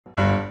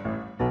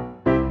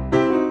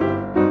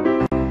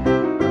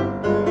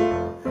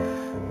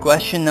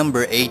Question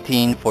number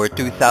 18 for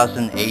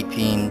 2018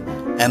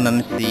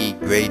 MMC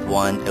Grade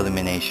 1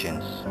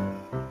 Eliminations.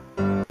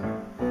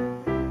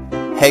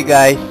 Hey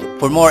guys,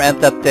 for more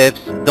Mtap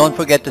tips, don't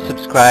forget to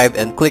subscribe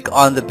and click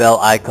on the bell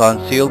icon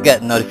so you'll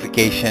get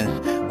notifications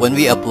when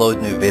we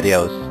upload new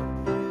videos.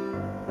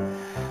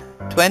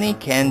 20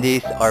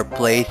 candies are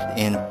placed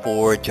in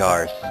 4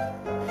 jars.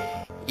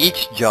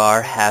 Each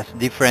jar has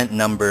different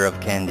number of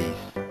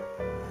candies.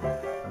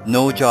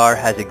 No jar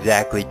has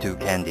exactly 2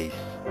 candies.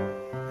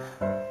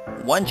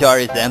 One jar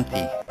is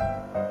empty.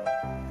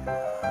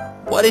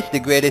 What is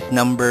the greatest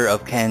number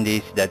of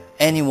candies that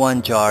any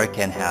one jar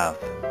can have?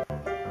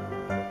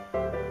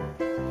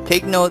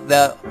 Take note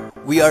that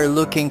we are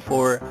looking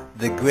for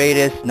the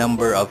greatest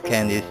number of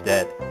candies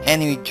that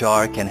any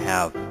jar can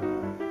have,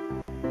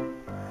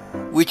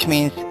 which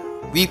means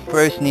we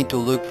first need to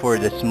look for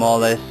the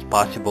smallest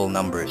possible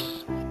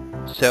numbers.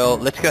 So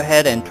let's go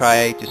ahead and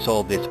try to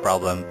solve this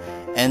problem,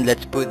 and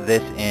let's put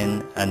this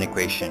in an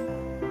equation.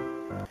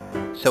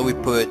 So we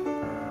put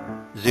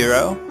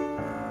 0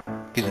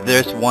 because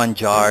there's one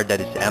jar that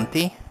is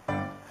empty,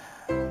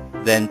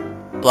 then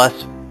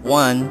plus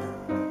 1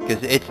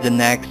 because it's the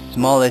next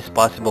smallest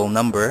possible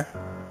number,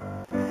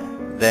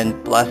 then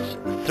plus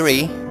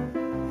 3,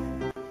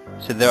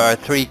 so there are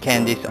 3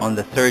 candies on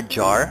the third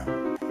jar,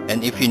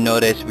 and if you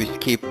notice we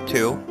skipped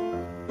 2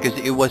 because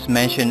it was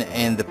mentioned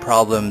in the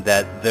problem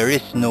that there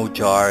is no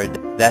jar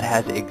that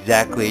has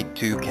exactly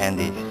 2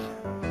 candies.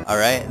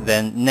 Alright,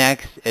 then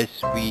next is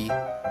we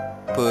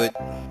put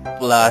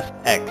plus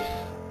x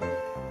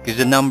because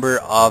the number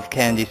of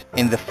candies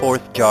in the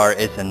fourth jar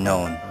is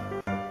unknown.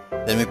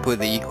 Then we put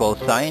the equal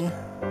sign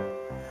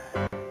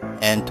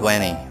and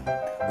 20,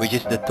 which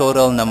is the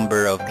total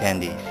number of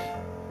candies.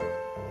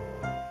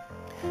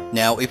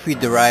 Now if we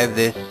derive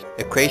this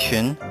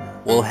equation,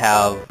 we'll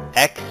have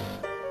x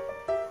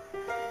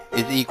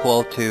is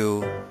equal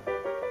to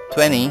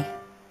 20,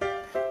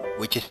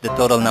 which is the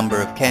total number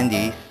of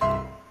candies,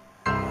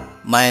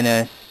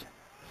 minus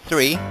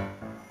 3,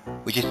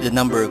 which is the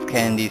number of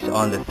candies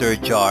on the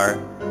third jar,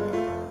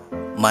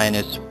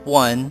 minus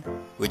 1,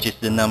 which is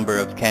the number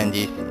of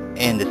candies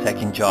in the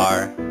second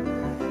jar,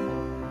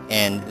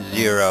 and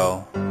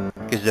 0,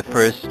 because the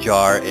first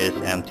jar is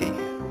empty.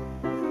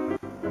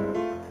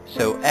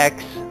 So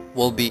x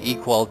will be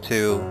equal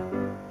to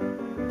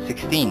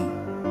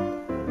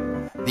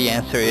 16. The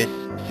answer is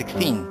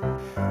 16.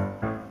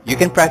 You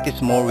can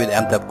practice more with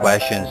Mtap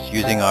questions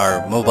using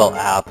our mobile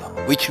app,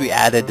 which we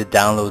added the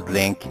download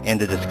link in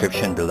the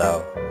description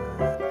below.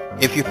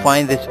 If you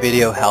find this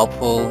video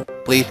helpful,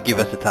 please give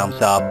us a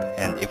thumbs up,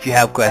 and if you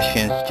have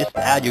questions, just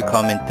add your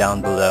comment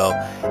down below,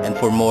 and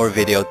for more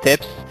video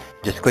tips,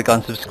 just click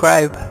on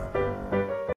subscribe.